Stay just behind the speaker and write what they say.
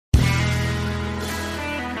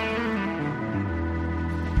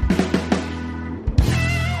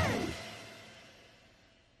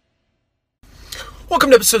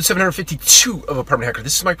Welcome to episode 752 of Apartment Hacker.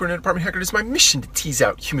 This is Mike Burnett, Apartment Hacker. It is my mission to tease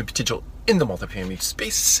out human potential in the multifamily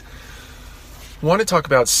space. I want to talk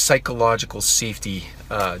about psychological safety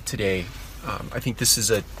today. I think this is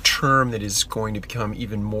a term that is going to become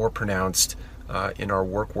even more pronounced in our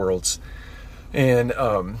work worlds. And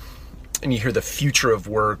you hear the future of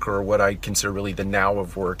work, or what I consider really the now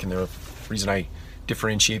of work. And the reason I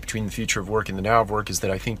differentiate between the future of work and the now of work is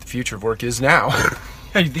that I think the future of work is now.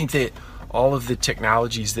 I think that all of the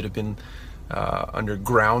technologies that have been under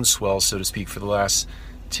groundswell, so to speak, for the last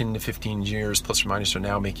 10 to 15 years, plus or minus, are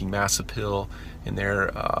now making mass appeal, and their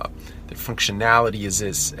functionality is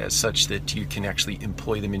as such that you can actually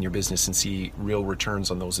employ them in your business and see real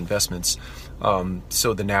returns on those investments.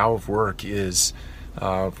 So the now of work is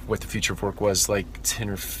what the future of work was like 10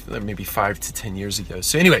 or maybe 5 to 10 years ago.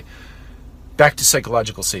 So anyway, back to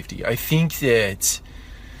psychological safety. I think that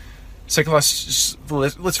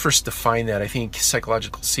let's first define that. I think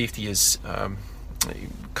psychological safety is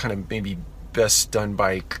kind of maybe best done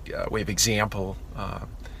by way of example.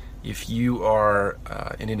 If you are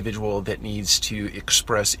an individual that needs to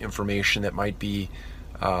express information that might be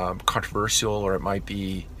controversial, or it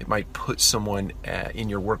might put someone in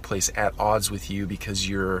your workplace at odds with you because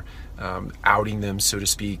you're outing them, so to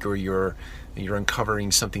speak, or you're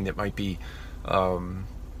uncovering something that might be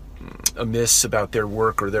amiss about their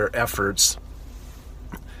work or their efforts,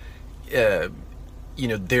 there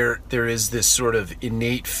is this sort of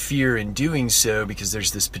innate fear in doing so, because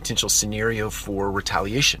there's this potential scenario for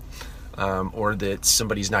retaliation, or that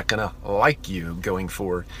somebody's not going to like you going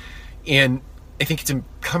forward. And I think it's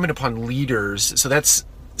incumbent upon leaders. So that's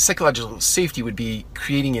psychological safety, would be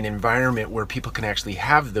creating an environment where people can actually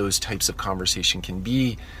have those types of conversation, can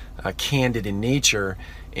be candid in nature,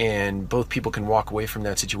 and both people can walk away from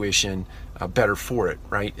that situation better for it,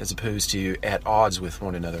 right? As opposed to at odds with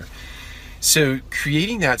one another. So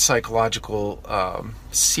creating that psychological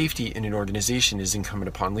safety in an organization is incumbent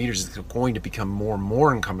upon leaders. It's going to become more and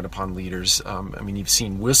more incumbent upon leaders. You've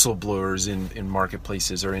seen whistleblowers in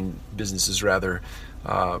marketplaces, or in businesses rather,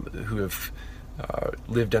 who have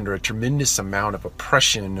lived under a tremendous amount of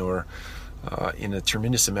oppression, or in a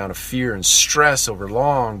tremendous amount of fear and stress over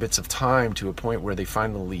long bits of time, to a point where they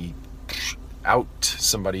finally out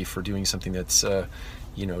somebody for doing something that's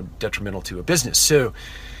detrimental to a business. So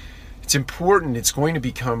it's important. It's going to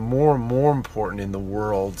become more and more important in the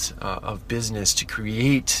world of business to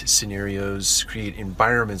create scenarios, create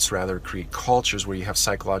environments, rather, create cultures where you have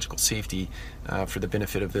psychological safety for the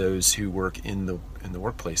benefit of those who work in the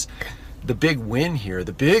workplace. The big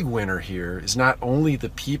winner here is not only the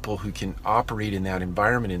people who can operate in that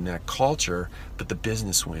environment, in that culture, but the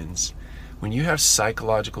business wins. When you have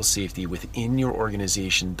psychological safety within your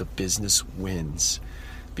organization, the business wins,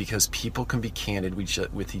 because people can be candid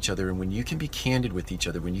with each other. And when you can be candid with each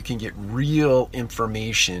other, when you can get real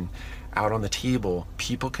information out on the table,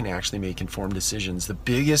 people can actually make informed decisions. The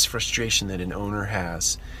biggest frustration that an owner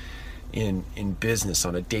has in business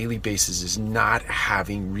on a daily basis is not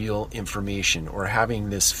having real information, or having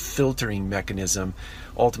this filtering mechanism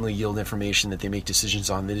ultimately yield information that they make decisions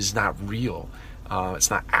on that is not real. It's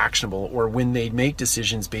not actionable, or when they make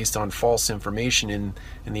decisions based on false information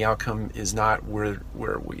and the outcome is not where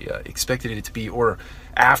we expected it to be, or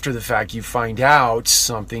after the fact you find out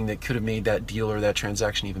something that could have made that deal or that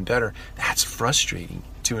transaction even better. That's frustrating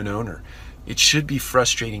to an owner. It should be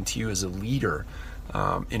frustrating to you as a leader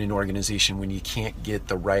in an organization when you can't get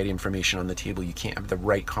the right information on the table. You can't have the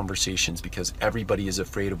right conversations because everybody is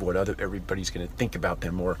afraid of what everybody's going to think about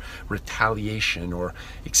them, or retaliation, or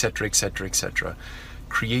et cetera, et cetera, et cetera.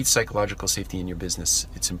 Create psychological safety in your business.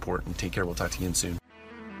 It's important. Take care. We'll talk to you again soon.